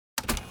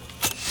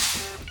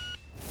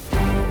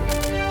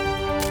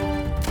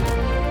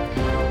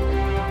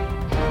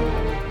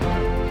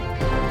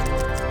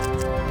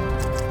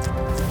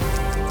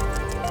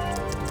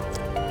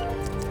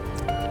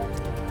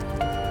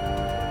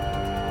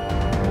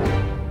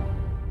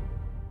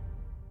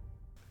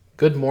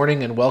Good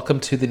morning and welcome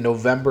to the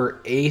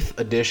November 8th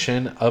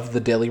edition of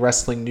the Daily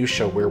Wrestling News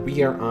Show, where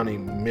we are on a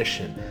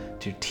mission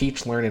to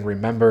teach, learn, and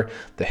remember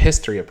the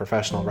history of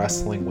professional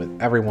wrestling with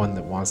everyone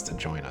that wants to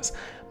join us.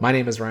 My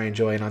name is Ryan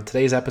Joy, and on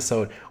today's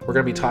episode, we're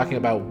going to be talking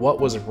about what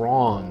was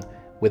wrong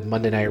with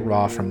Monday Night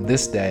Raw from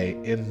this day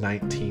in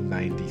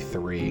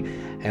 1993.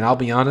 And I'll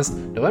be honest,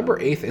 November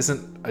 8th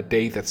isn't a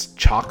day that's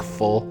chock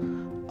full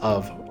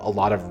of a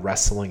lot of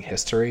wrestling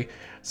history.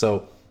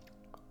 So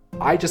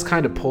I just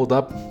kind of pulled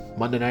up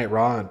Monday Night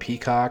Raw on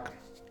Peacock,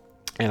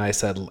 and I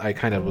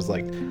kind of was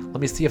like,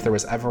 let me see if there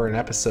was ever an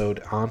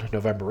episode on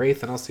November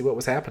 8th, and I'll see what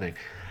was happening.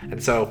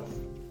 And so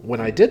when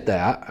I did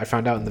that, I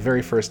found out in the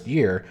very first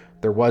year,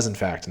 there was in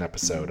fact an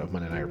episode of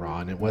Monday Night Raw,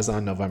 and it was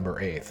on November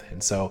 8th.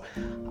 And so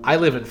I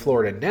live in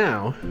Florida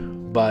now,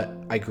 but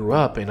I grew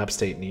up in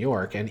upstate New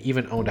York and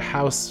even owned a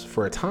house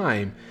for a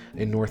time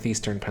in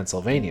northeastern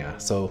Pennsylvania.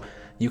 So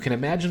you can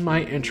imagine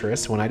my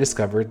interest when I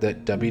discovered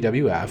that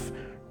WWF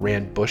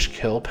ran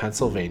Bushkill,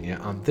 Pennsylvania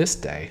on this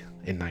day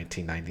in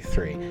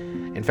 1993.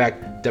 In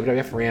fact,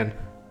 WWF ran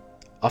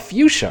a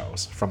few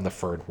shows from the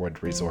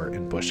Fernwood Resort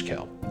in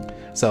Bushkill.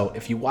 So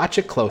if you watch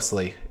it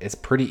closely, it's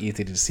pretty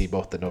easy to see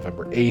both the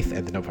November 8th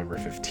and the November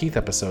 15th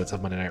episodes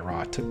of Monday Night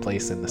Raw took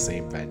place in the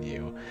same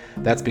venue.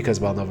 That's because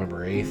while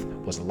November 8th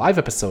was a live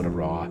episode of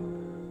Raw,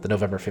 the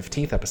November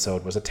 15th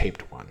episode was a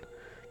taped one.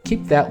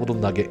 Keep that little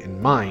nugget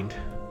in mind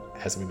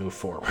as we move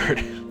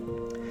forward.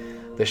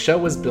 The show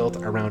was built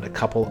around a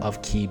couple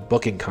of key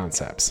booking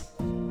concepts.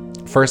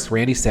 First,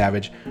 Randy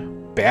Savage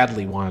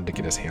badly wanted to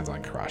get his hands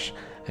on Crush,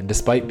 and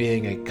despite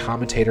being a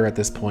commentator at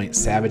this point,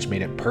 Savage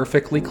made it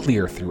perfectly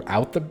clear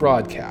throughout the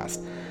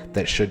broadcast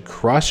that should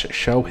Crush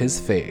show his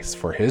face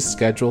for his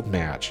scheduled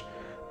match,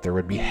 there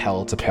would be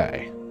hell to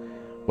pay.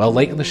 Well,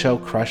 late in the show,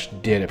 Crush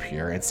did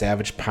appear, and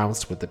Savage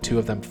pounced with the two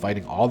of them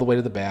fighting all the way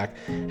to the back,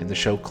 and the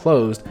show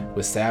closed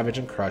with Savage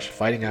and Crush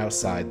fighting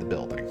outside the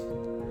building.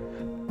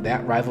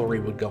 That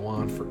rivalry would go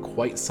on for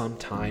quite some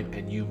time,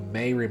 and you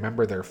may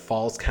remember their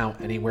Falls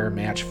Count Anywhere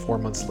match 4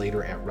 months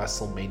later at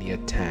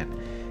WrestleMania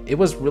 10. It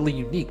was really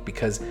unique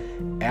because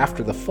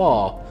after the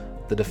fall,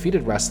 the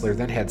defeated wrestler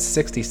then had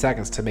 60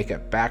 seconds to make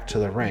it back to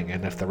the ring,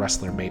 and if the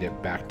wrestler made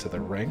it back to the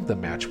ring, the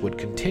match would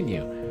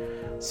continue.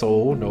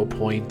 So no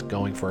point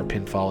going for a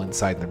pinfall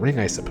inside the ring,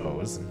 I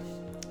suppose.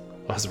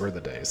 Those were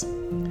the days.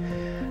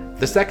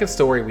 The second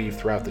story weave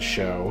throughout the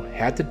show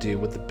had to do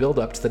with the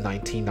build-up to the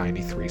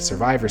 1993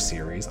 Survivor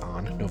Series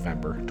on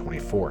November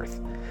 24th.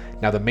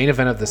 Now, the main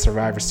event of the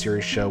Survivor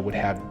Series show would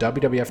have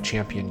WWF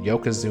champion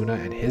Yokozuna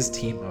and his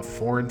team of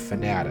Foreign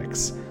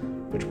Fanatics,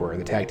 which were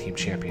the tag team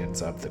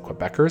champions of the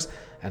Quebecers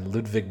and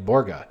Ludwig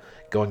Borga,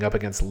 going up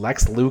against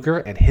Lex Luger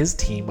and his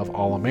team of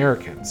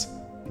All-Americans,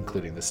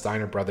 including the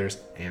Steiner brothers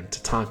and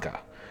Tatanka.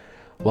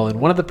 Well, in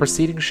one of the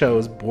preceding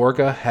shows,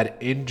 Borga had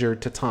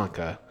injured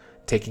Tatanka,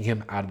 taking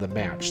him out of the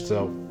match.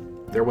 So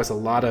there was a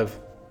lot of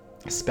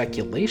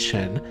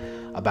speculation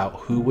about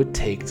who would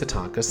take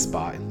Tatanka's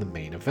spot in the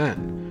main event.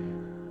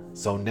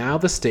 So now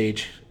the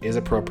stage is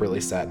appropriately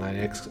set, and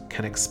I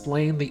can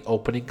explain the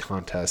opening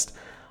contest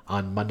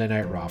on Monday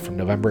Night Raw from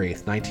November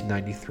 8th,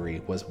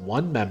 1993 was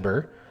one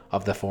member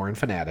of the Foreign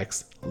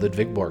Fanatics,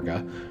 Ludwig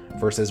Borga,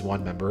 versus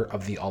one member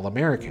of the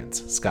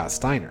All-Americans, Scott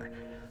Steiner.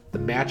 The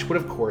match would,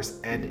 of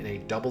course, end in a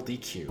double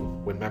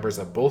DQ when members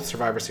of both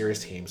Survivor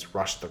Series teams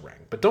rushed the ring.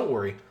 But don't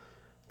worry,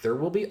 there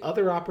will be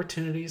other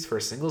opportunities for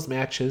singles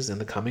matches in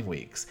the coming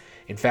weeks.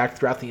 In fact,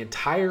 throughout the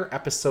entire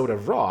episode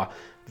of Raw,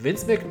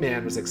 Vince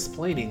McMahon was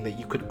explaining that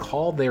you could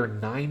call their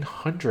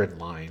 900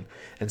 line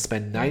and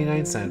spend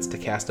 99 cents to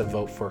cast a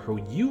vote for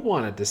who you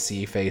wanted to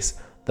see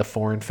face the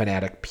Foreign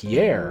Fanatic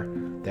Pierre,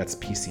 that's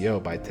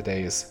PCO by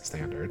today's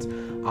standards,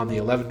 on the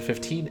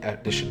 11:15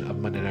 edition of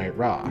Monday Night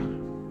Raw.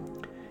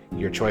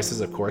 Your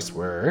choices, of course,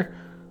 were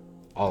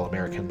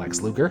All-American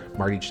Lex Luger,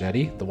 Marty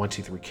Jannetty, the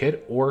 1-2-3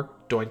 Kid, or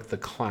Doink the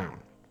Clown.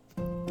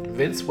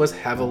 Vince was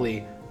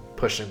heavily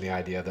pushing the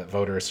idea that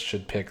voters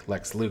should pick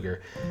Lex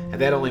Luger, and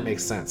that only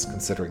makes sense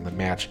considering the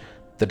match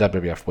the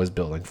WWF was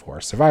building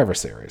for Survivor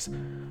Series.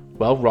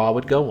 Well, Raw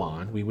would go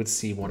on. We would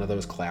see one of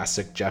those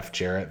classic Jeff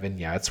Jarrett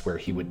vignettes where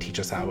he would teach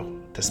us how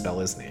to spell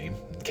his name.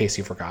 In case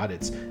you forgot,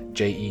 it's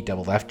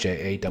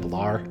JEFFJARRETT.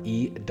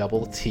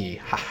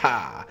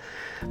 Haha!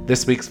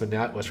 This week's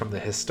vignette was from the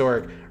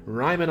historic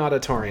Ryman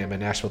Auditorium in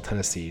Nashville,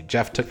 Tennessee.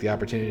 Jeff took the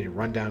opportunity to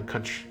run down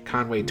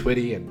Conway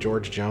Twitty and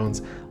George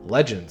Jones,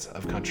 legends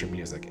of country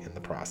music, in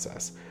the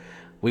process.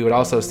 We would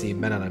also see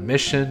Men on a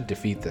Mission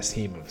defeat the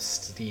team of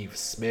Steve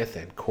Smith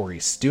and Corey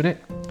Student.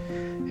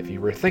 If you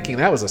were thinking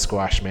that was a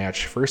squash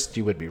match, first,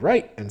 you would be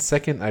right, and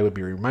second, I would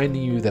be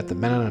reminding you that the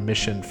Men on a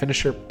Mission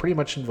finisher pretty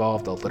much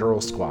involved a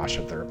literal squash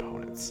of their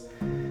opponents.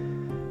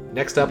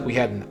 Next up, we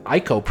had an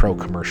IcoPro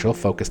commercial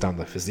focused on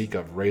the physique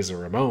of Razor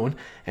Ramon,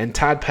 and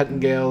Todd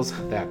Pettingill's,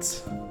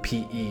 that's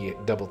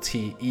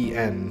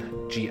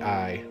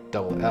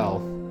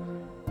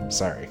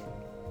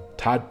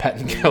Todd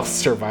Pettingill's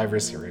Survivor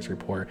Series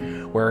report,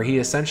 where he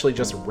essentially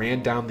just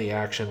ran down the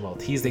action while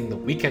teasing the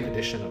weekend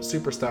edition of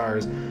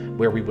Superstars,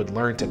 where we would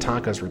learn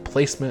Tatanka's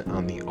replacement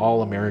on the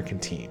All-American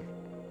team.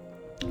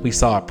 We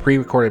saw a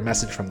pre-recorded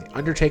message from The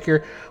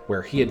Undertaker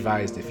where he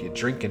advised if you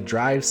drink and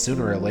drive,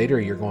 sooner or later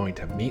you're going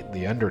to meet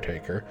The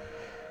Undertaker.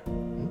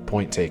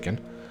 Point taken.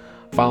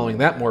 Following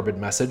that morbid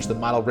message, the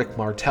model Rick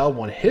Martel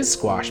won his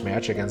squash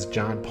match against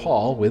John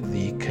Paul with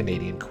the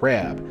Canadian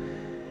Crab.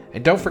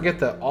 And don't forget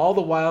that all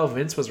the while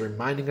Vince was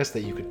reminding us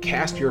that you could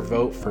cast your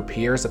vote for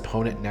Pierre's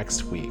opponent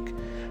next week.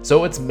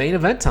 So it's main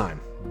event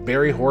time.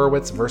 Barry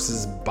Horowitz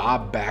versus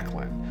Bob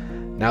Backlund.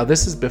 Now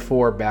this is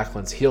before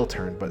Backlund's heel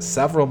turn, but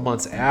several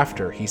months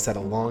after he set a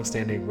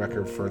long-standing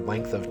record for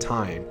length of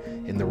time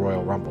in the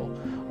Royal Rumble,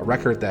 a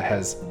record that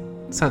has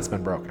since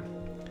been broken.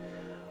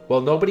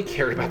 Well, nobody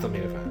cared about the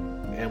main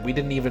event, and we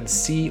didn't even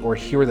see or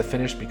hear the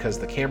finish because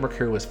the camera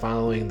crew was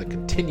following the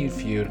continued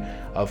feud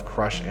of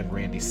Crush and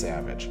Randy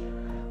Savage.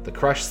 The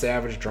Crush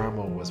Savage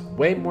drama was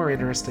way more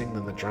interesting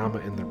than the drama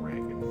in the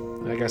ring,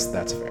 and I guess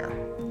that's fair.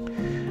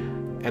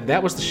 And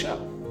that was the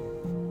show.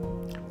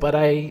 But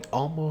I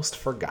almost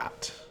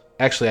forgot.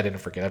 Actually, I didn't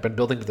forget. I've been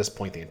building to this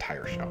point the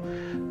entire show.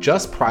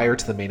 Just prior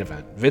to the main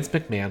event, Vince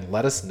McMahon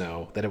let us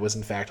know that it was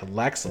in fact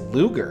Lex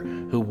Luger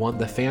who won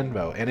the fan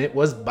vote, and it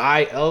was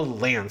by a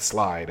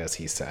landslide, as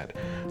he said.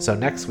 So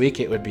next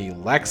week it would be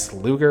Lex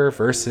Luger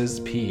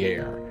versus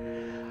Pierre.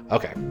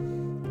 Okay.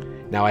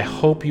 Now I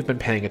hope you've been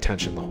paying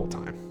attention the whole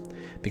time,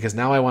 because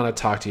now I want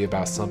to talk to you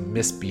about some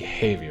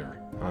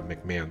misbehavior on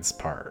McMahon's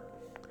part.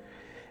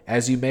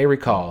 As you may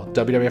recall,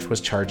 WWF was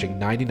charging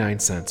 99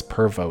 cents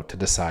per vote to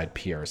decide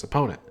Pierre's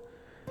opponent.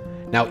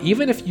 Now,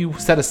 even if you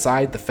set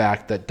aside the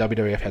fact that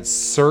WWF had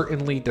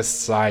certainly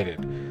decided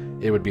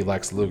it would be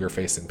Lex Luger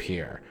facing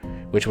Pierre,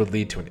 which would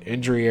lead to an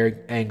injury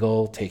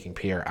angle, taking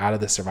Pierre out of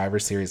the Survivor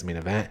Series main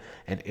event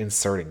and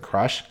inserting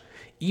Crush,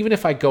 even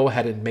if I go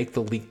ahead and make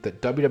the leap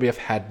that WWF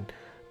had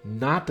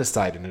not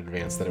decided in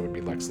advance that it would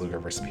be Lex Luger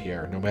versus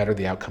Pierre, no matter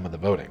the outcome of the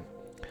voting,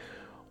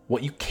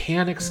 what you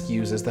can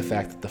excuse is the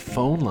fact that the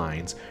phone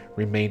lines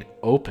remained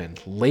open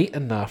late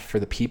enough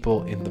for the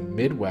people in the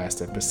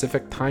Midwest and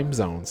Pacific time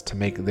zones to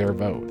make their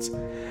votes.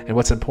 And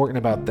what's important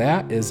about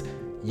that is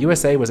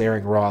USA was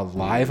airing Raw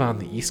live on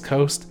the East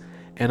Coast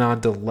and on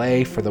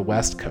delay for the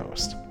West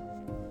Coast,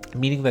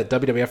 meaning that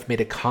WWF made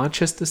a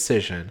conscious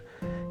decision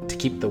to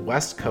keep the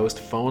West Coast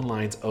phone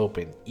lines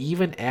open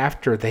even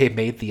after they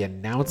made the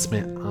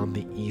announcement on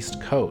the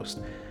East Coast.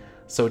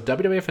 So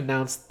WWF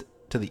announced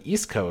to the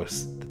East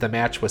Coast that the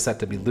match was set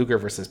to be Luger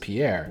versus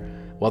Pierre,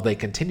 while they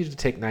continued to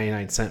take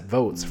 99-cent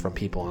votes from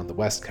people on the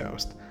West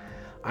Coast.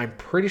 I'm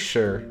pretty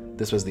sure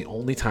this was the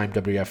only time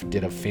WWF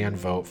did a fan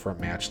vote for a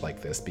match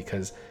like this,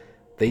 because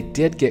they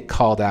did get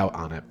called out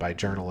on it by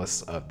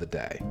journalists of the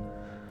day.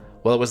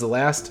 Well, it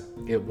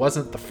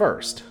wasn't the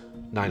first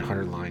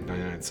 900-line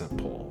 99-cent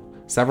poll.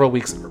 Several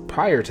weeks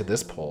prior to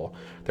this poll,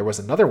 there was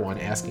another one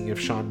asking if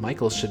Shawn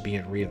Michaels should be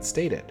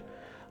reinstated.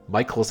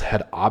 Michaels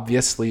had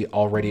obviously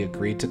already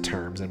agreed to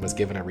terms and was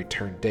given a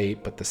return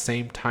date, but the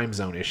same time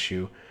zone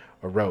issue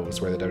arose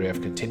where the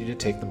WWF continued to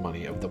take the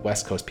money of the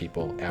West Coast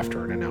people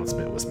after an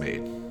announcement was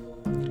made.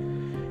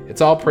 It's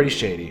all pretty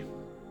shady,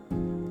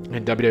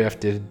 and WWF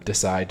did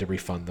decide to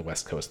refund the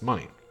West Coast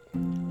money.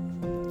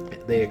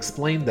 They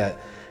explained that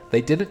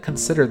they didn't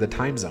consider the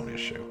time zone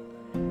issue,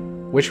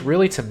 which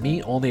really to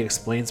me only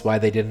explains why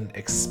they didn't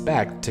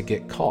expect to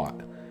get caught,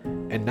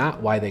 and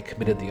not why they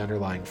committed the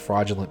underlying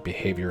fraudulent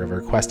behavior of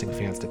requesting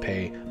fans to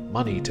pay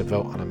money to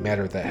vote on a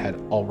matter that had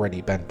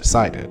already been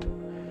decided.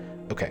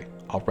 Okay,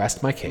 I'll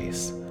rest my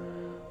case.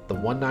 The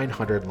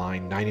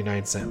 1-900-line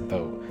 99-cent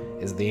vote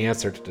is the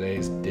answer to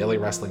today's Daily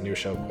Wrestling News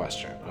Show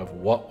question of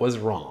what was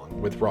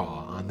wrong with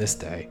Raw on this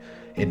day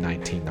in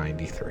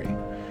 1993.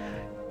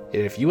 And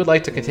if you would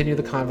like to continue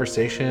the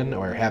conversation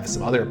or have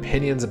some other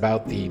opinions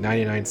about the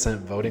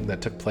 99-cent voting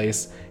that took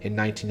place in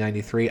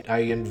 1993, I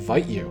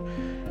invite you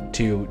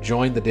to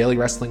join the Daily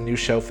Wrestling News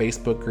Show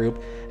Facebook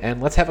group,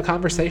 and let's have a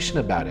conversation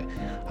about it.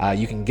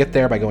 You can get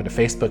there by going to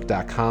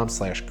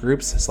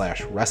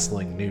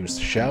facebook.com/groups/wrestling news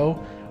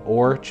show,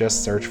 or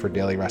just search for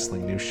Daily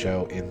Wrestling News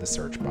Show in the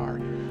search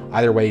bar.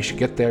 Either way, you should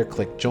get there,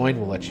 click join,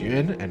 we'll let you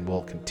in, and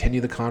we'll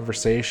continue the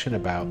conversation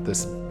about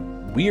this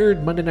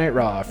weird Monday Night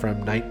Raw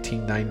from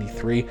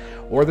 1993,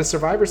 or the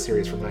Survivor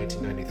Series from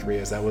 1993,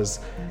 as that was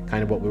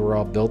kind of what we were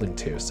all building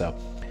to. So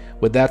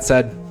with that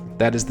said,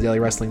 that is the Daily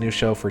Wrestling News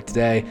Show for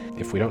today.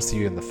 If we don't see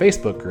you in the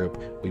Facebook group,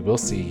 we will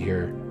see you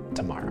here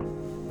tomorrow.